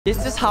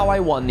This is how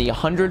I won the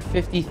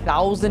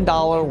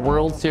 $150,000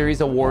 World Series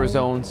of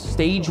Warzone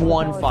Stage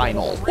 1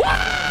 Finals.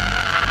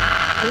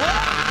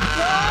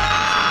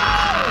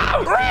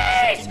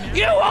 Grace!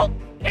 You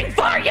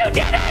you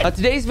did it!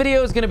 Today's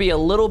video is going to be a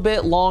little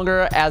bit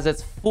longer as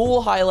it's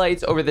full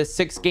highlights over the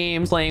 6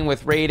 games playing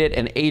with Rated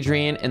and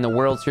Adrian in the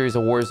World Series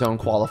of Warzone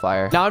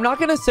qualifier. Now, I'm not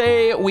going to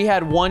say we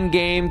had one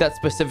game that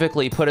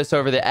specifically put us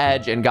over the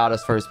edge and got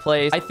us first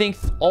place. I think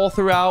all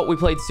throughout, we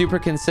played super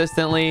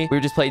consistently. We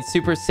just played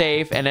super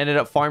safe and ended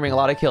up farming a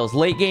lot of kills.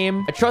 Late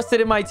game, I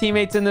trusted in my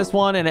teammates in this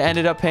one and it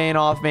ended up paying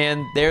off,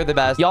 man. They're the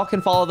best. Y'all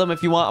can follow them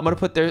if you want. I'm going to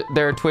put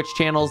their Twitch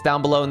channels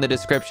down below in the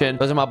description.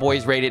 Those are my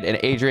boys, Rated and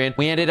Adrian.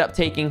 We ended up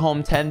taking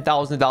home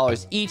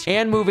 $10,000 each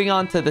and moving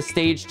on to the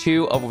stage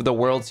 2 of the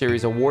World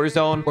Series of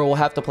Warzone, where we'll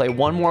have to play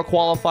one more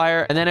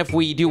qualifier, and then if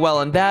we do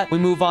well in that, we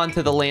move on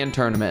to the LAN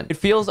tournament. It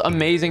feels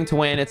amazing to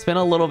win. It's been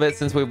a little bit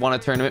since we've won a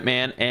tournament,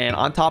 man, and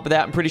on top of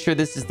that, I'm pretty sure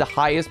this is the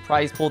highest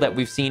prize pool that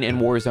we've seen in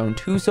Warzone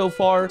 2 so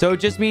far, so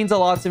it just means a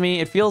lot to me.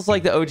 It feels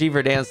like the OG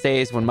Verdansk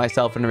days when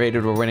myself and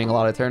Rated were winning a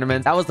lot of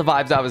tournaments. That was the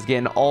vibes I was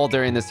getting all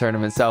during this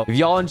tournament. So if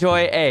y'all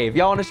enjoy, if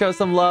y'all want to show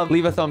some love,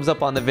 leave a thumbs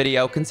up on the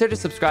video, consider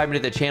subscribing to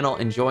the channel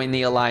and join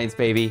the alliance,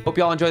 baby. Hope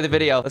y'all enjoy the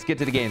video. Let's get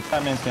to the game.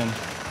 Batman skin.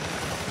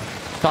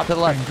 Top to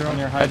the left. On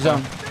your Edge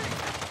zone.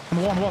 On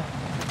the wall,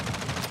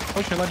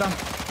 Oh shit, let down.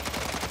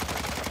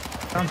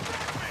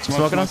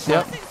 Smoking us?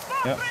 Yep.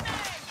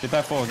 Get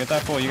that full. Get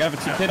that full. You got a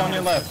kid on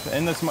your left.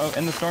 In the smoke.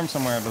 In the storm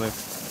somewhere, I believe.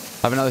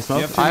 Have another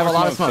smoke? I have a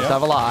lot of smokes. I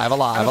have a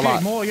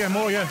lot. More, yeah.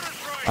 Alright.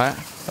 I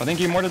think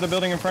you mortared the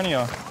building in front of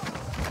y'all.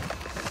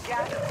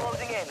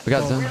 We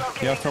got some.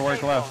 You have to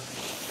work left.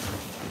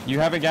 You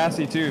have a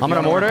gassy too. I'm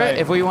gonna mortar it.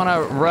 If we want to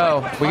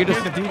row, we could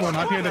just. The deep one.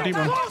 Up here, the deep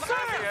one.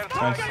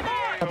 Nice.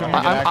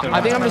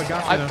 I think I'm just. Dead,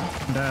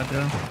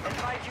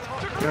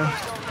 yeah.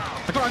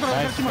 I got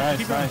Nice.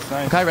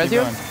 Can I res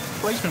you?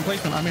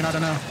 Placement. I mean, I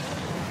don't know.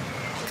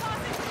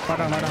 Lie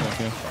down. No.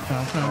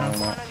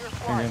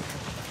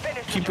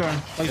 Keep going.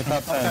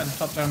 Placement.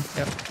 Top 10.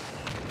 Yep.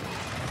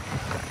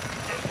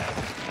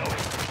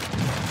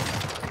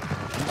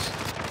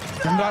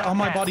 On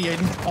my body,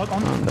 Aydan.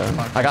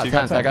 I got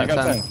 10. I got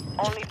 10.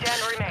 Only 10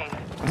 remain.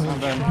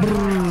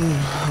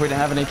 We didn't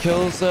have any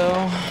kills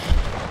though.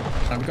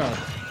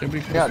 We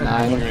got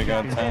 9. We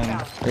got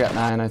 10. We got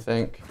 9, I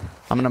think.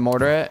 I'm gonna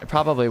mortar it. It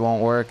probably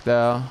won't work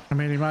though. I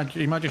mean, he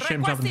might just shit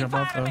himself and jump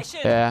off though.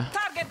 Yeah.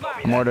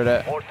 Mortared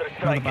it. On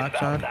the back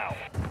side.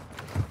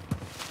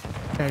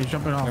 Yeah, he's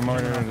jumping off. You're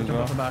mortared as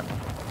well. Off the back.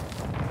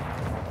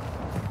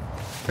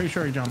 Pretty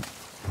sure he jumped.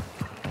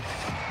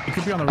 He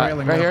could be on the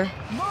railing. Right here.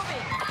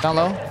 Down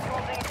low.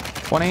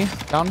 20.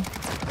 Down.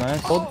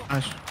 Nice. Hold.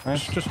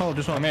 Nice. Just hold.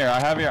 Come here. I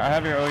have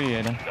your OE,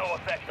 Aydan. No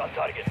effect on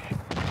target.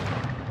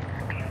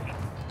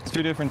 It's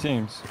 2 different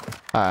teams.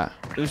 Alright.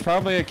 There's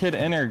probably a kid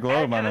in her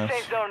globe on us.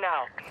 Safe zone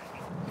now.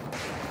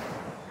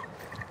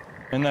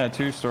 In that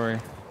 2-story.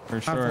 For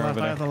sure. I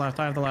have the left.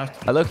 I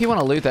low-key want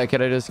to loot that kid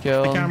I just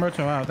killed. They can't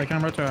roto out.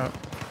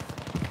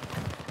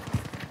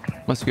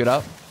 Let's scoot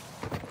up.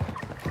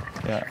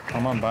 Yeah,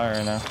 I'm on buy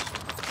right now.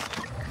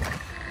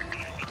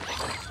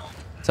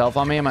 Self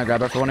on me. I'm gonna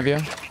grab it for one of you.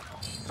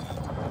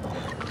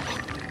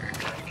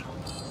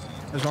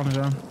 There's one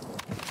zone.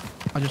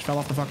 I just fell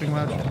off the fucking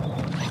ledge.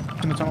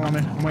 In the tunnel on me.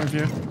 I'm waiting for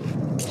you.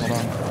 Hold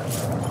on.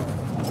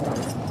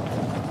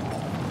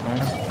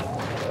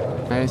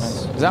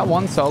 Nice. Is that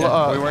one solo?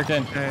 Yeah, we worked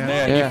in.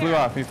 Yeah. He flew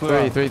off.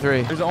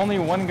 3. There's only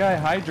one guy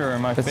Hydra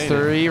in my face. It's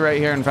 3 right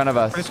here in front of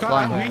us. We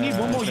need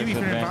one more UV for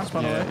an advance,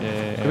 by the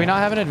way. Do we not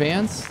have an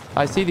advance?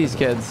 I see these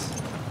kids.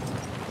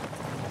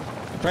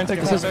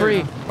 This is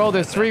free. Bro,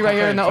 there's 3 right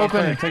here in the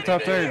open. Take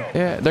top 3rd.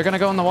 Yeah, they're gonna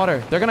go in the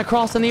water. They're gonna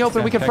cross in the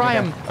open. We can fry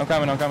them. I'm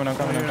coming. I'm gonna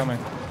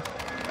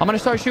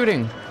start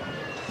shooting.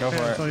 Go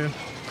for it.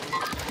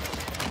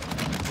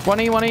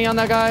 20 on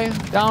that guy.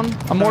 Down.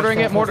 I'm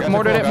mortaring it.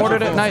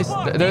 Mortared it. Nice.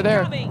 They're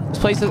there.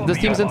 This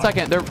team's in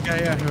second. Yeah.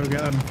 Here we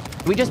go.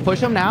 We just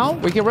push them now?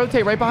 We can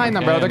rotate right behind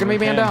them, bro. They're gonna be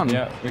man down.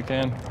 Yeah, we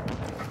can.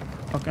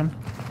 Okay.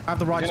 I have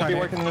the right You're side. gonna be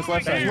working this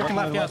left side. You're working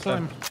left,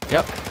 yeah.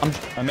 Yep.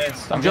 I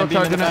missed. I'm Joe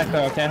charging it. I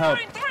can't help.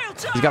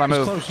 He's gotta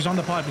move. Close. He's on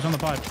the pipe.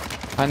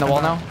 Behind the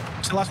wall now.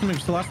 Still has to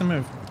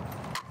move.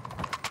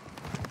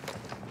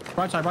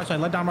 Right side.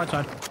 Let down right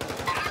side.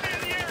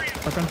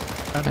 Okay.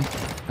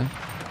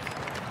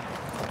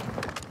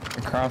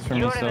 Across from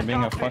me still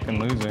being a fucking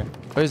loser.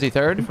 Where is he?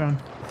 3rd?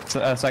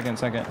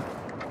 Second.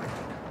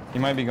 He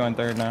might be going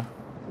 3rd now.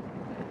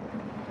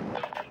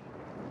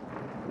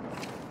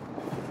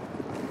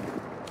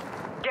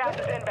 Gas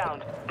is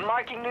inbound.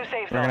 Marking new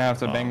safe zone. We're gonna have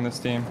to bang this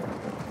team.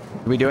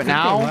 Do we do it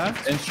now?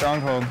 In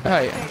stronghold.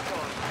 Hey.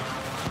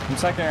 I'm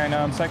second right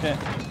now. I'm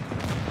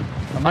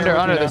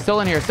Under. They're still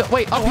in here.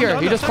 Wait, up here.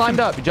 He just climbed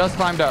up.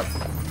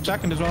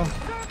 Second as well.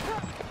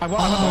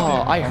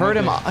 Oh, I heard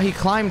him. He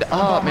climbed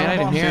up, man. I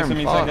didn't hear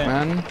him. Fuck,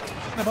 man.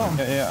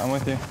 Yeah, I'm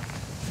with you.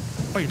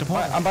 Wait,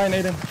 deploy. I'm buying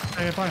Aydan.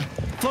 Yeah, fine.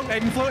 Float,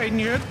 Aydan,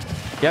 you good?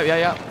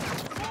 Yep.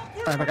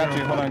 I got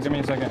you. Hold on, give me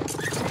a second.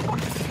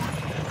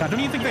 Don't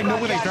you think they know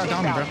where they dropped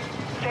down, bro? Safe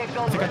I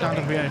zone think I downed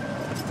the VA.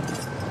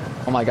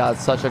 Oh my god,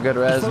 such a good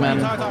res, man.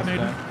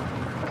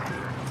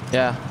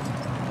 Yeah.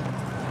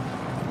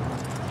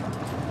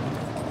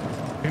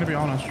 You're gonna be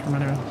on us from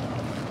anywhere.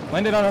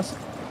 Landed on us.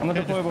 On the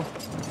deployable.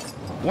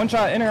 One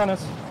shot, inner on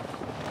us.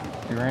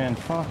 He ran.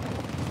 Fuck.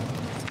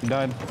 He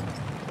died.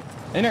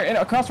 Inner,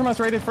 across from us,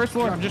 rated first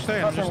floor. Yeah, I'm just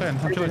saying. I'm just saying.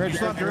 I'm sure. You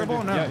still have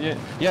durable? No. Yeah.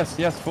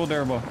 Yes, full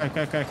durable.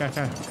 Okay.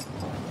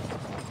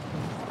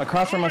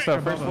 Across from us,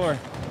 though, first floor.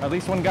 At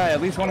least one guy,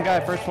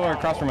 first floor,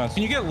 across from us.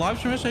 Can you get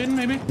lives from us, Aydan,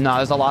 maybe? No,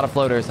 there's a lot of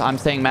floaters. I'm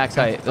staying max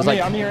height. There's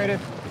I'm here, rated.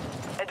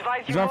 Advise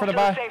He's you going move for the to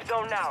buy. safe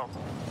zone now.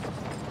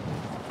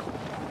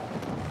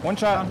 One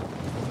shot.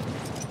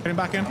 Getting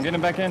back in. I'm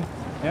getting back in.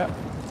 Yep.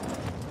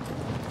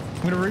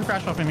 I'm gonna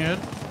refresh off him here.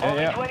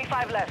 Only Yeah.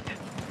 25 left.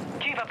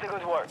 Keep up the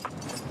good work.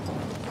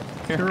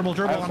 Here. Durable.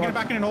 I'm getting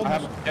back in and holding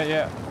us.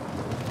 Yeah.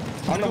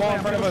 On the wall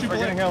in front of us, we're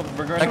getting held.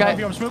 We're going That guy,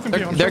 I'm smoking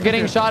they're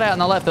getting shot at on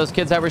the left. Those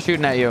kids that were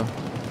shooting at you.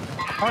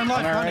 On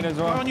left, our right as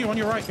well. on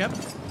your right, yep.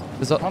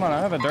 Hold on, I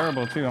have a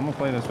durable too. I'm gonna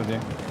play this with you.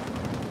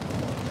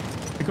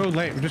 We go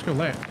late, we just go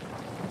late.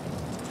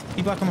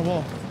 Keep left on the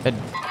wall.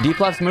 Deep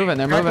left's moving.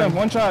 They're Cracked him. moving.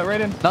 One shot,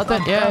 rated.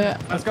 Nothing. Yeah.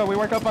 Let's go. We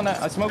work up on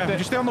that. I smoked Yeah, it.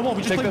 just stay on the wall, we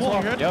just Take play this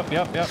wall, wall. you good?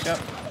 Yep.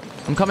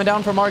 I'm coming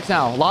down for marks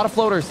now. A lot of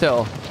floaters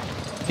still.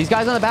 These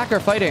guys on the back are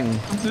fighting.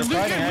 Fighting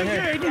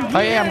right here. Oh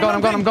yeah, I'm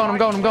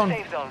going.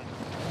 Safe zone.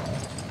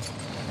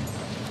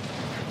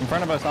 In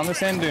front of us, on the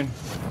sand dune.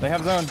 They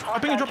have zone.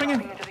 Dropping in.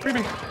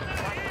 Freebie.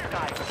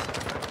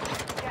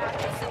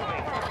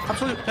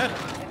 Absolute dead.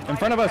 In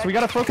front of us. We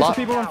gotta focus the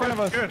people in front of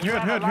us. Good.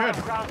 Ground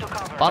to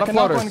cover. A lot of Knock one.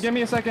 floaters. Give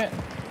me a second.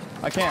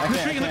 I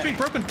can't. In the tree,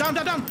 broken. Down.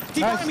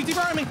 Deep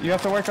right on me. You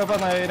have to work up on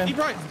that, Aydan. Deep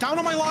right, down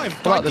on my live.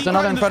 Hold on, there's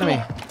another in front of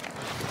me.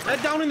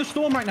 Dead down in the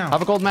storm right now. I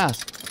have a gold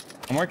mask.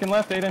 I'm working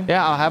left, Aydan.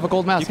 Yeah, I have a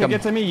gold mask. You can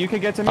get to me. You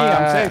can get to me.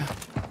 I'm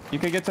safe. You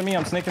can get to me.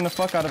 I'm snaking the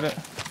fuck out of it.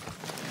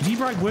 Deep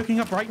right working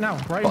up right now.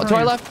 Right To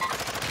our left.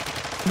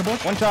 in the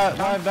bush. One shot.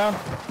 Live down.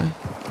 10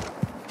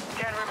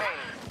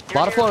 remain. A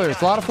lot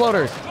of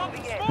floaters.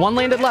 One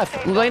landed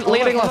left.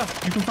 Landing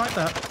left. You can fight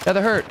that. Yeah,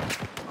 they're hurt.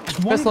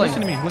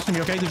 Listen to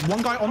me, okay? There's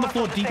one guy on the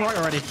floor deep right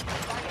already.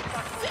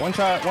 One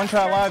shot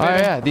live. Oh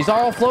yeah, these are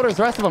all floaters.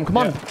 The rest of them. Come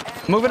on.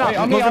 Moving up. Hey,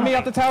 on me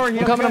at the tower.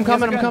 I'm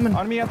coming.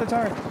 On me at the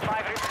tower.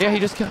 Yeah, he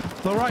just killed.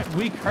 Low right,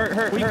 weak. Hurt.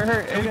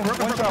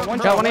 Aydan, one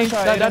Got shot. one ace.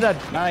 Dead.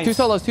 Nice. Two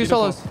solos. Two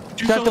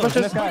Got the solos.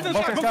 bushes.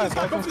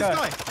 Both this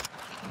guy.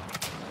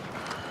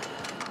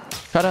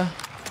 Try to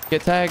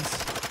get tags.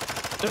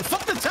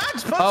 Fuck the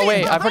tags, fuck Oh it,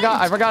 wait, I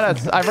forgot.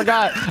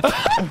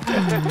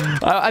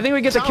 I think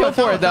we get the kill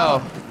for it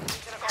though.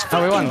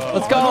 Oh, we won.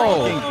 Let's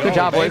go. Good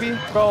job, boys.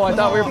 Bro, I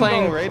thought we were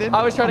playing.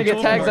 I was trying to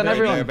get tags on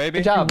everyone.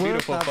 Good job.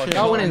 Beautiful.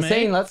 Y'all went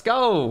insane. Let's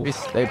go.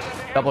 They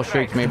double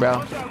streaked me,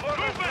 bro.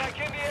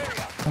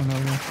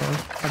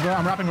 Oh, no,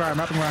 I'm wrapping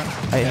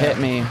right. It hit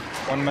me.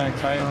 One max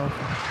height.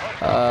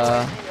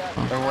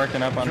 They're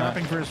working up on He's that.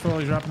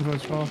 wrapping for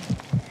his fall.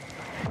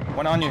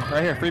 One on you,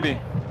 right here, freebie.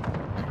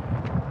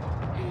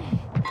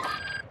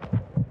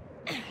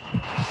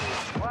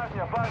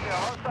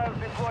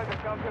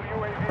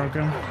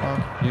 Broken.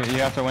 Fuck. You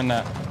have to win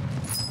that.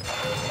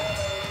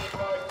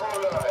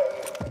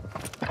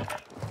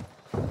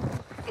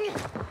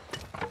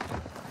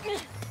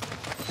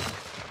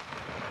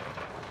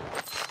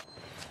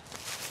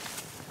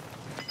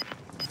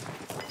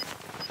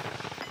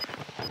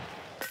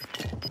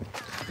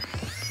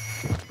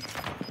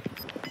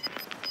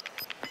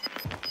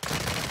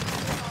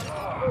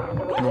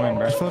 You win,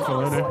 bro. Flip the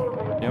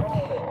loader. Yep.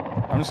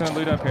 I'm just gonna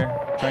loot up here.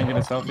 Try and get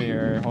a selfie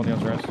or hold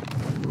y'all's rest.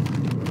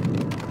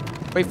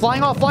 Wait,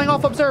 flying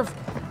off, observe.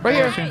 Right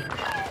here.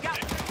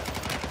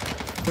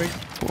 Wait,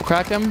 We'll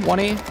crack him.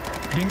 1E. you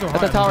can go At the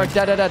high, tower.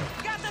 okay? Dead.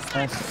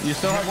 Nice. You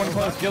still have one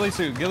close. Ghillie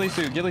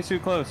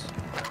suit close.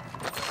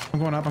 I'm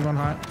going up, I'm going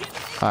high.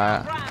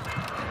 Alright.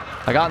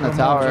 I got in the One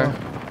more, tower.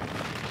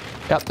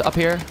 Yep, up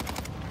here.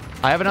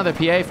 I have another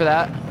PA for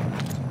that.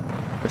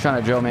 They're trying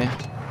to drill me.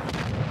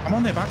 I'm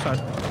on their backside.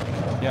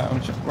 Yeah,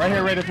 I'm right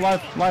here, rated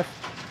live.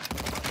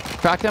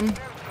 Cracked him.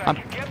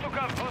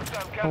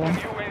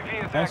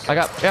 Nice. I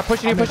got, yeah,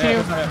 pushing you. PA.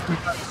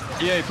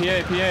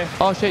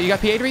 Oh shit, you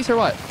got PA Reese or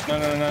what?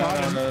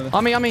 No.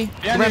 On me.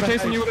 Yeah, I'm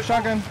chasing you with a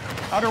shotgun.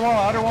 Outer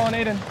wall and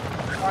Aydan.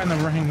 Right in the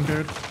ring,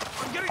 dude.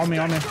 On me.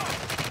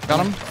 Got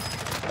him.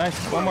 Nice.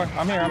 One more.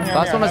 I'm here.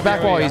 Last one was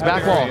back wall. He's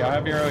back wall. I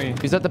have your OE.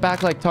 He's at the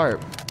back like tarp.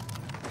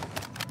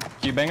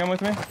 Can you bang him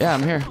with me? Yeah,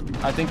 I'm here.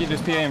 I think he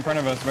just PA in front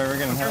of us, but we're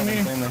getting hurt. me.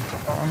 I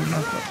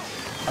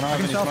don't have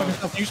any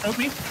smoke. You smoke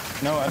me?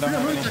 No, I don't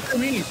have any.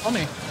 Me, on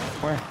me.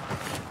 Where?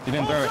 You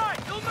didn't throw it.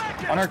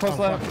 On our close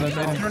left.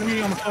 Turn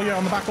me on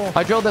the back wall.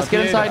 I drilled this.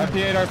 Get I inside.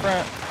 PA'd our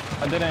front.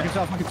 I didn't.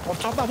 Top of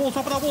that wall.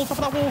 Top of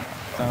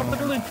the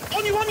building.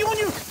 On you. I'm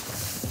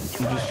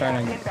just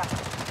trying to.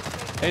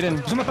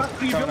 Aydan. He's on the back.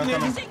 You building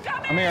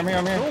I'm here.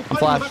 I'm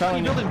flash. Get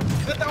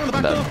down on the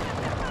back door.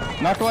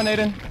 Knock one,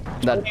 Aydan.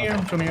 That,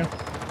 Come here.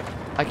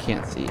 I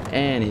can't see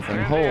anything.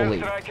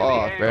 Holy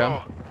fuck,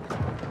 bro.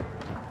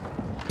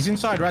 He's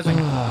inside, rising.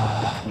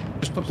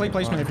 Just play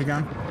placement if you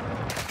can.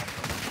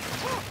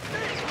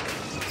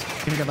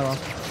 Can you get that off?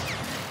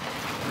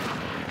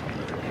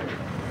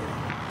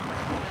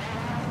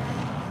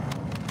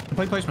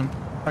 Play placement.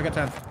 I got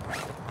 10.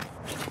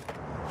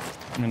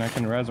 I mean, I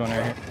can res one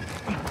right here.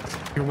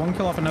 You're 1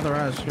 kill off another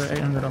res. You're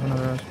 800 off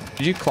another res.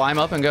 Did you climb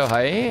up and go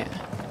height?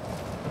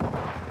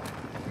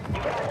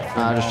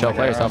 Just chill.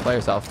 Play yourself. Play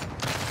yourself.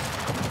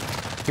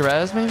 You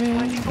res maybe?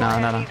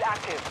 No.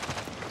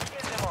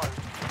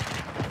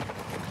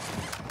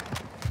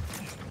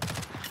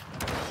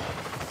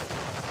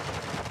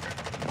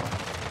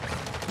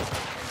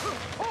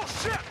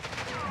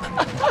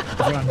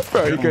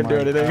 Bro, you couldn't do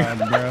anything.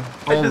 God, bro.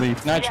 Holy,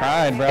 I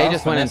tried, bro. He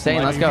just went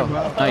insane. Let's go.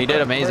 No, you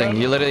did amazing.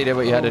 You literally did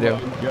what you had to do. Oh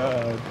my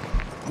God.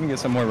 Let me get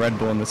some more Red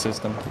Bull in the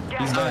system.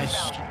 He's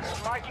Nice.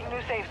 Marking new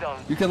safe zone.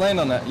 You can land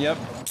on that. Yep.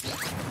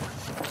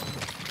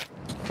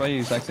 Play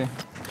you, sexy.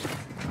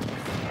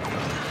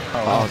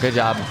 Oh, good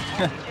job.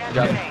 Good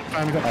job.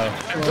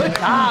 Good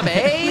job,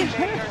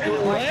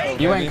 eh?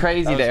 You went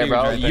crazy there,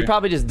 bro. right You there.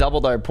 probably just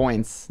doubled our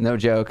points. No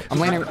joke. I'm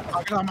landing.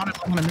 I'm on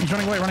him. He's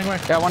running away.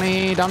 Got one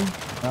E done.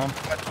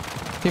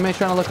 Teammate's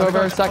trying to look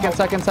over. Second.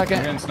 You're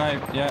getting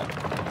sniped. Yeah.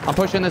 I'm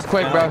pushing this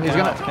quick, bro. He's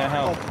gonna. Can't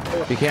help.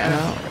 You can't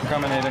now. I'm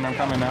coming, Aydan. I'm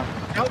coming now.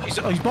 Oh,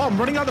 he's bomb.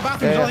 Running out the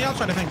bathroom. He's on the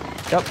outside, I think.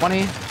 Yep, one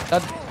E.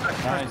 Dead.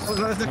 Nice.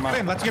 Come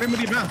on. Let's get him with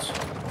the advance.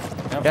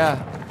 Yeah.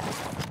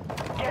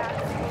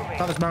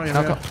 Got this Mario.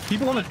 Okay.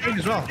 People on the train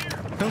as well.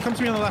 Don't come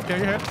to me on the left. Get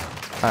your head.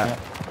 All right.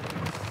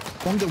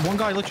 One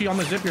guy literally on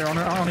the zip here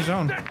on his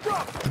own.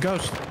 The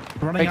ghost.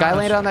 Running Hey, guy at us.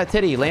 landed on that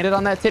titty. Landed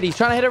on that titty. He's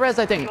trying to hit a res,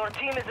 I think. Your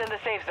team is in the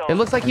safe zone. It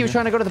looks like he was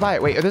trying to go to the buy.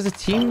 Wait, there's a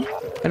team?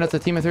 Oh, no, it's a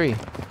team of 3.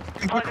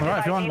 All right,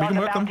 if you want, we can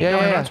work them. Yeah.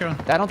 Let's go.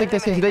 I don't think they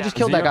just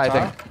killed that guy, I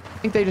think. I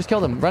think they just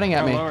killed him, running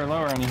at me. Lower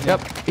on you.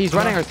 Yep, he's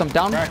running or something.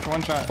 Down. Cracked,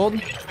 one shot.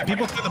 Hold.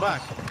 People to the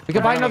back. We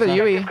could buy another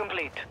UE.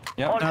 Complete.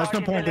 Yep. All No, there's no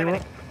targets point. They were.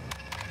 eliminated.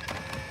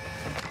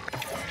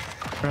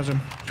 Where's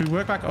him? Should we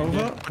work back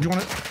over? Or do you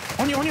want it?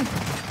 On you.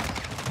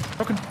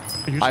 Okay.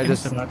 I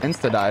just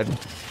insta-died.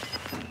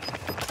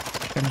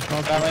 Can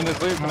I land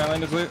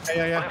his loot?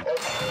 Yeah.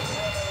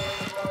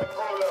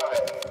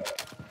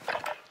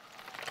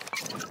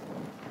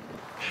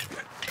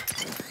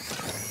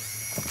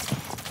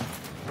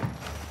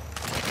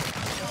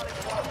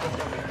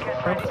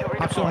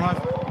 Absolute alive.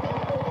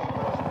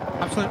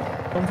 Absolute.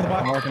 Going for the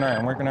back.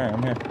 I'm working right.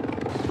 I'm here. I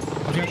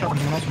was gonna shot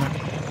someone else, man.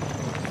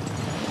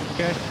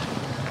 Okay.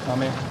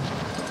 I'm here.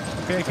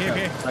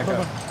 Okay. Back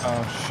up.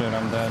 Oh shit,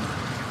 I'm dead.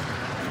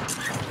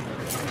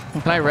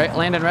 Can I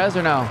land in res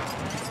or no?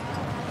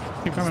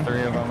 Keep coming.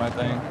 3 of them, I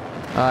think.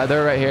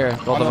 They're right here.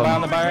 Both of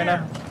On the them. buy right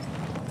now.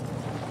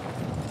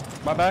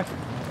 My back.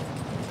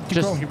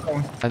 Keep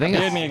going. I think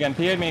PA'd it's... me again.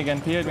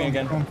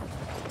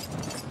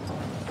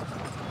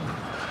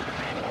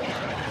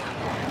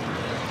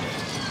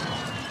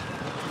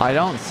 I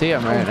don't see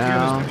him right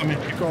now.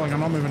 Keep going. I'm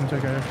not moving to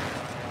take care.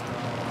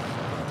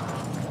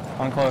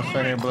 I'm close,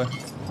 right here, blue.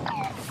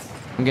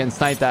 I'm getting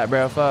sniped at,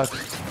 bro. Fuck.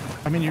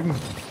 I mean, you can.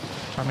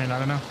 I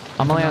don't know.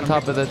 I'm only on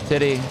top of the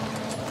titty.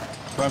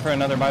 Going for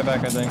another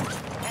buyback, I think.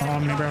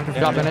 On me, bro.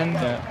 Dropping in.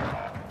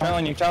 Yeah.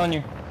 Telling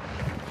you.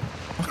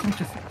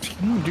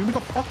 Dude, we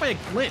got fucked by a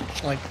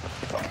glitch. Like,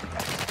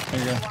 There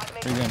you go.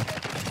 You're good.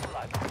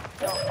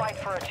 They'll fight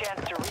for a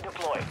chance to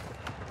redeploy.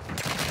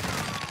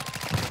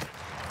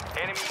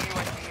 Enemy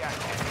UAV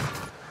active.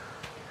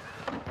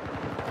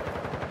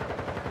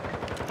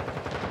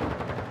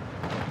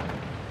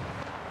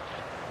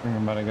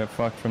 I'm about to get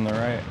fucked from the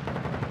right.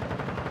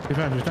 if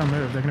I just don't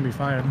move, they're gonna be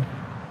fired. You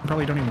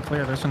probably don't even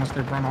clear this unless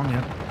they run on you.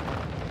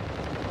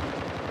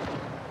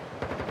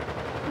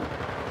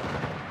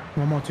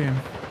 One more team.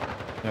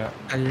 Yeah.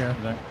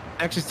 Yeah.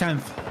 X is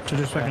 10th. So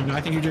just fucking.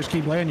 I think you just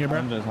keep laying here, bro.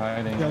 I'm just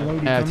hiding. Yeah,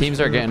 Lodi Yeah, comes teams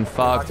are through. getting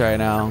fucked right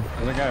now.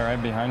 There's a guy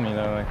right behind me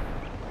though. Like,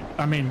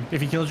 I mean,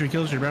 if he kills you, he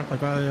kills you, bro. Like,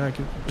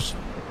 just...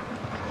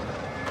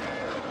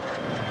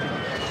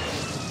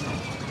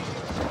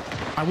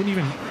 I wouldn't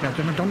even.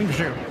 Yeah, don't even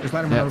shoot. Just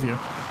let him run over you.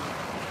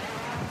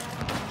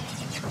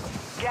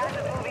 Gas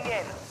is moving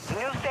in.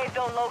 New safe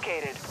zone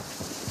located.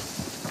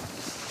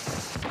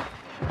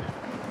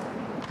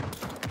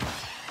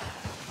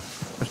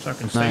 Just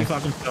fucking stay Nice.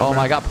 fucking still, Oh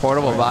bro. my god,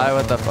 portable buy.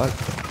 What the fuck?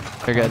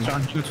 You're good.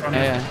 John, just run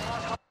Yeah.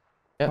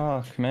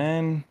 fuck,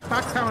 man.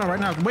 Back counter right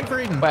now. Wait for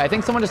Aydan. Wait, I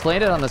think someone just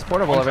landed on this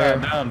portable over here.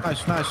 Down.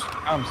 Nice. Comes.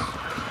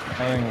 I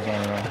think it's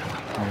on the way.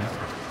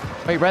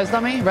 Wait, res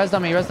on me? Res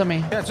on me.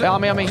 Yeah, it's Yeah,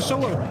 on me.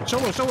 Solo.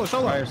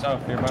 By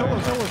yourself. You're by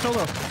yourself.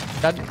 Solo.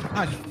 Dead.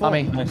 Nice. On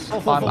me. Nice.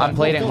 Full, I'm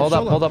plating. Hold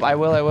up. I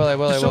will.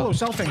 Solo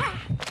selfing.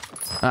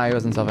 Nah, he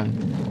wasn't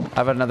selfing. I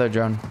have another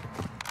drone.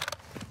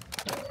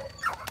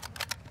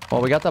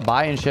 Well, we got the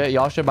buy and shit.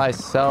 Y'all should buy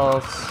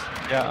selves.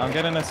 Yeah, I'm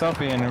getting a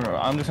selfie and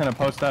I'm just gonna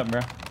post up,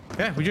 bro.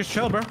 Yeah, we just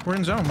chill, bro. We're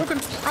in zone. Looking.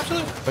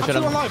 Absolute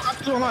him. alive.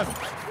 Absolute alive.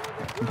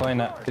 I'm playing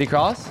that. Did he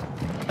cross?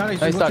 Nice.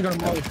 No, he's stuck.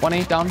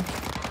 1 down.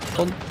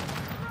 Hold.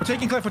 We're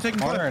taking cliff.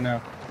 Water or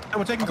no? Yeah,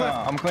 we're taking cliff.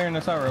 I'm clearing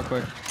this out real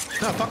quick.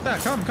 No, fuck that.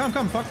 Come.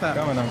 Fuck that.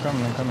 I'm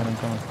coming.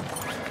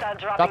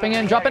 Dropping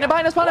in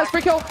behind us,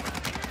 free kill.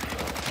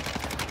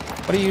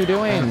 What are you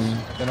doing?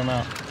 Get him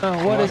out.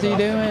 Oh, what is he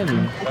doing?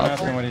 I'm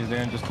asking what he's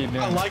doing. Just keep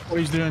doing I it. like what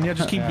he's doing. Yeah,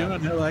 just keep Yeah.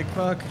 doing it. Like,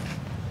 fuck.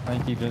 I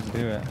think you just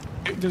do it.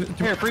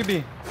 Here,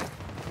 freebie.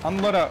 On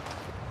the loadout.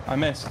 I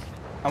missed.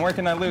 I'm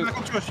working that loot.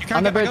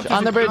 On the bridge,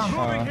 on the bridge.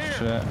 Oh,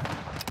 shit.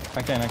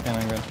 I can't,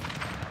 I'm good.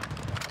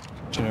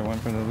 Should've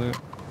went for the loot.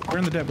 We're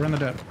in the dip, we're in the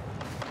dip.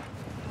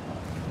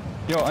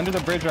 Yo, under the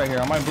bridge right here,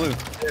 on my blue.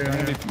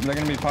 They're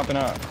gonna be popping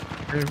out.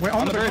 Wait,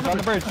 on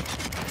the bridge.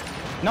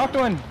 Knocked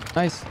one.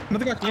 Nice.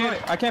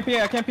 I can't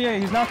PA.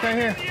 He's knocked right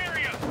here.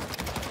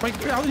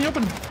 Wait, out in the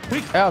open.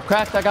 Weak. Oh,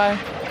 crack that guy.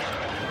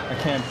 I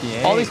can't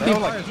PA. All these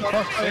people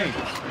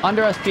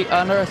under us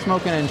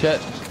smoking and shit.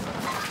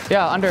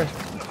 Yeah, under.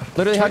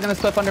 Literally hugging this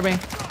cliff under me.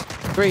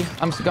 3.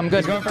 I'm good.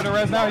 He's going for the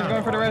res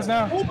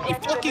now. Oh my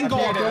fucking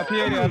god. I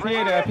PA'd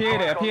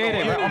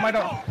it. Oh my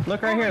god.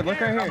 Look right here.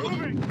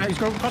 Hey, he's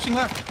going crossing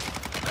left.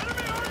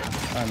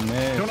 I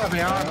missed. Don't have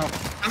ammo.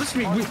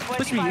 Listen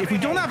to me. If we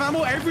don't have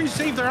ammo, everyone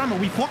save their ammo.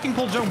 We fucking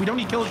pull zone. We don't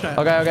need kill shot.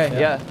 Okay,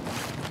 yeah.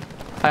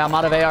 I'm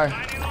out of AR.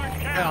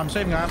 Yeah, I'm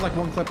saving. I have like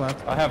 1 clip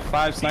left. I have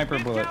 5 sniper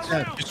bullets.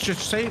 Yeah,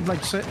 just save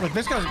like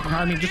this guy's.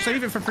 I mean, just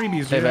save it for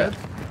freebies. Save it.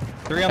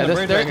 3 on the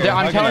bridge right here.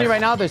 I'm telling you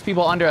right now, there's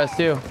people under us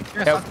too.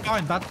 Yes, that's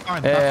fine. That's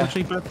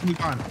literally perfectly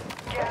fine.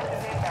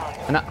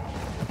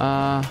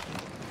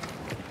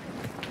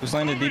 Just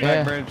landed deep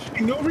back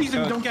bridge. No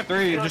reason we don't get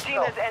 3. Just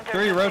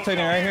 3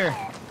 rotating right here.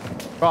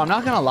 Bro, I'm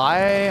not gonna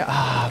lie.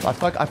 I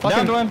fucking.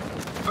 Downed one.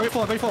 Very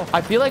full.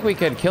 I feel like we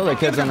could kill the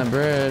kids on the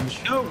bridge.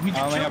 No,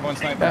 I only have 1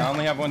 sniper. I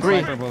only have 1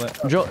 sniper bullet.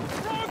 Joel,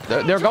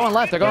 they're going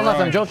left.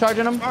 I'm Joel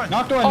charging them.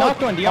 Knocked one.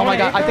 Oh my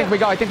god! I think we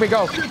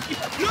go.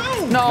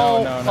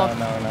 No.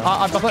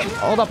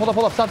 Hold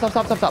up. Stop.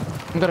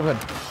 I'm good.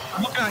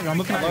 I'm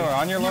looking at you.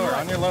 On your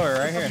lower,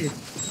 right here.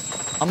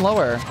 I'm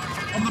lower.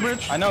 On the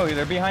bridge. I know,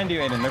 they're behind you,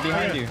 Aydan. They're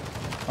behind you.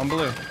 I'm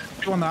blue.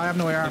 I have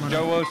no AR. It's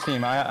Joe Wo's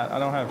team. I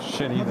don't have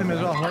shit either. Him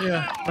as well.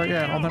 Right,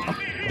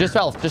 yeah. Just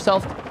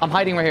self. I'm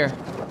hiding right here.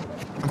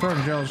 I'm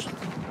throwing gels.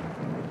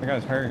 That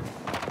guy's hurt.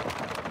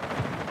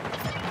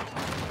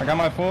 I got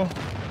my full.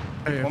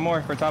 Hey. 1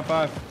 more for top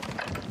 5.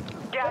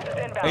 Gas is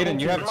inbound. Aydan,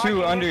 you have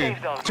 2 under you.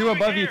 2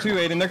 above you too,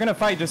 Aydan. They're gonna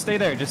fight. Just stay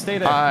there.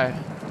 Alright.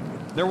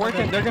 They're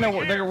working.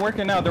 They're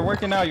working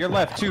now. You're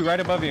left. 2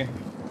 right above you.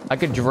 I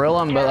could drill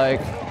them, but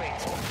like,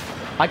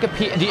 I could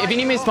pee. If you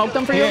need me to smoke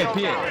them for you?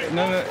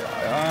 No.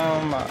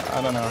 I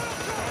don't know.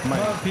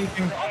 I'm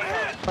peeking.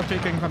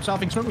 I'm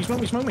selfing. Smoke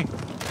me.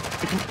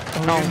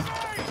 No.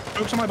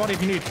 Smokes on my body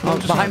if you need.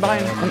 Behind.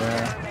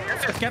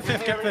 Get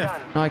fifth.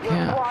 No, I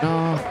can't.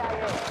 No.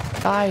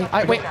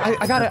 Wait,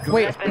 I got it.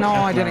 Wait, no,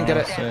 I didn't get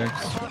it.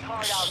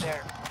 6.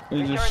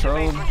 You just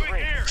showed.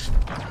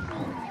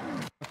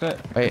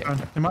 Wait.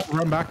 They might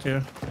run back to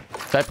you.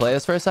 Should I play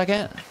this for a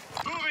second?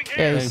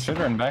 Yeah, He should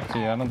run back to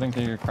you. I don't think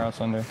you're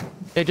cross under.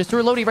 Yeah, just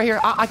threw a loadie right here.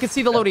 I can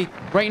see the loadie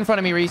right in front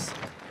of me, Reese.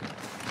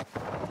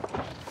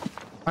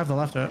 I have the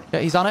left it. Yeah,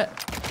 he's on it.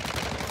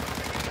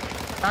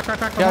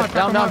 Crack. Yeah,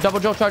 down. Double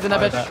Joel charging that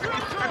bitch.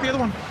 Crack the other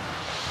one.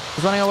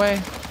 He's running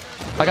away.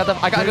 I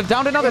got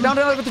down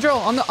another with the drill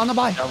on the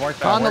buy.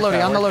 On the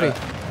loadie.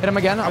 Hit him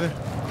again.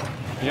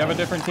 You have a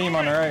different team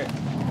on the right.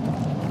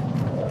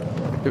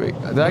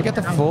 Did I get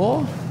the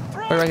full?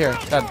 Wait, right here.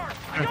 Dead.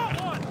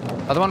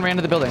 Other one ran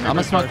to the building. I'm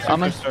gonna smoke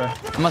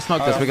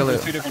this. We can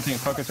loot. 2 different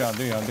teams. Focus out.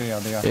 Do ya.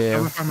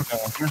 Yeah.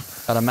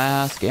 Got a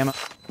mask. Ammo.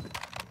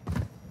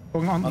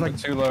 Going on like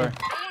 2 lower.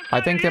 I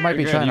think they might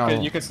be trying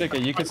to. You can stick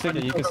it,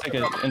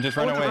 and just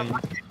run away.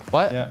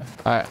 What? Yeah.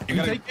 Alright. You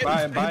gotta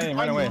buy and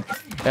run away.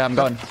 Yeah, I'm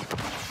going.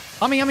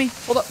 On me.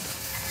 Hold up.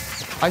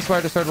 I swear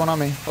I just heard one on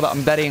me. Hold up.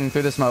 I'm betting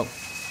through the smoke.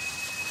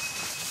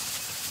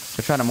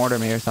 They're trying to mortar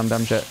me or some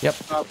dumb shit. Yep.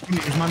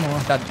 Here's my more.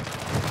 Dead.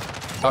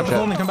 Oh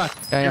shit. Come back.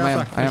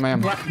 Yeah, I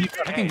am. I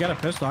can get a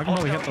pistol. I can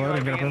probably hit the load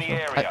and get a pistol.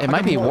 It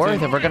might be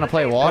worth if we're gonna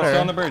play water. Stay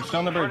on the bridge.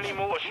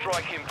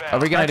 Are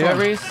we gonna do it,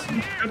 Reese?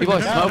 People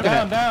are smoking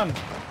it. Down.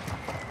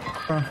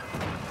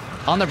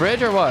 On the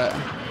bridge or what?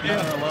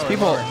 Yeah, lower,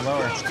 people.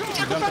 Lower.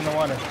 You jumped in the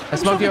water. I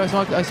smoked you. I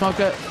smoked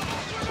it.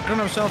 I don't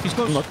know self. He's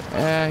close.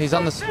 Yeah, he's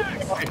on this.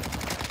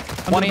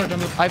 20. I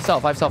have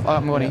self. Oh,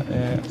 I'm 20.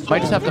 Might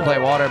just have to play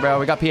water, bro.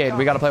 We got PA'd.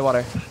 We gotta play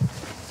water.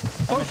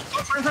 Close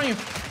right in front of you.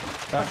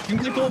 You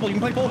can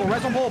play pullable.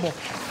 Res on pullable.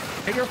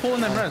 Hit your pull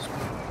and then res.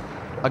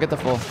 I'll get the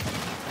full.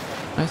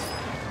 Nice.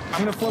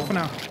 I'm gonna float for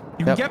now.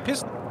 You can get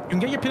pistol. You can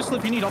get your pistol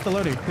if you need off the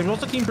loading. There's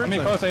also team bridge. On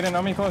me close, Aydan.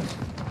 On me close.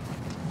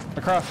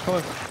 Across,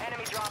 close.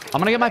 I'm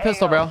gonna get my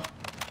pistol, bro.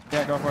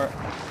 Yeah, go for it.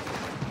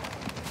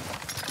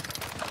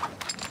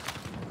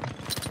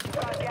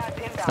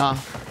 Nah.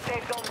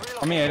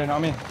 On me, Aydan.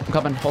 On me. I'm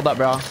coming. Hold up,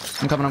 bro.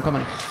 I'm coming. On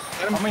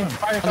me.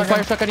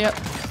 Fire shotgun yet.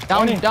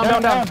 Down.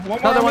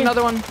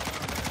 Another one.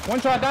 1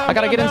 shot down. I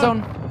gotta get in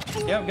zone.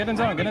 Yep, get in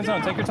zone.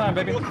 Take your time,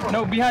 baby.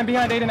 No, behind,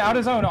 Aydan. Out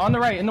of zone. On the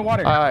right, in the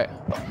water. Alright.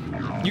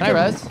 You can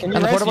res? Can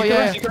and the portable?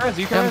 Yeah,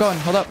 I'm going.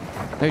 Hold up.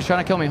 No, he's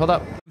trying to kill me. Hold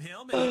up.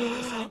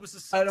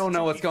 I don't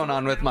know what's going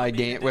on with my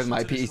game, with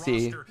my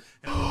PC.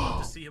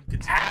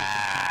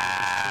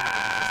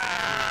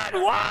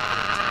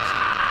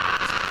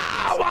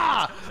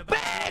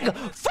 Big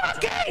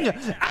fucking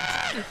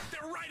ad!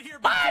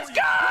 Let's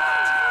go!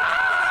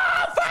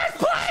 First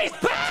place,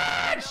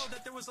 bitch!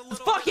 Let's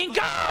fucking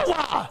go!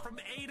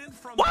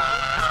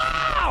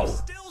 Wow!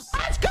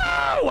 Let's go!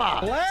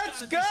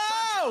 Let's go!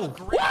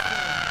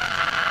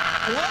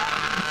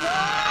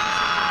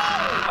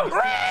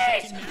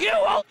 Reese, you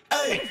will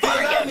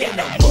I'm in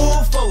the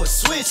mood for a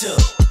switch up.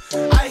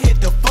 I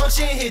hit the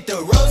function, hit the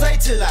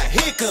rose till I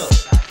hiccup.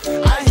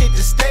 I hit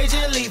the stage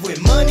and leave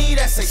with money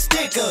that's a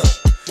stick up.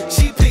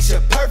 She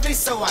picture perfect,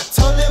 so I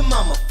told him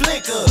I'm a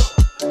flick up.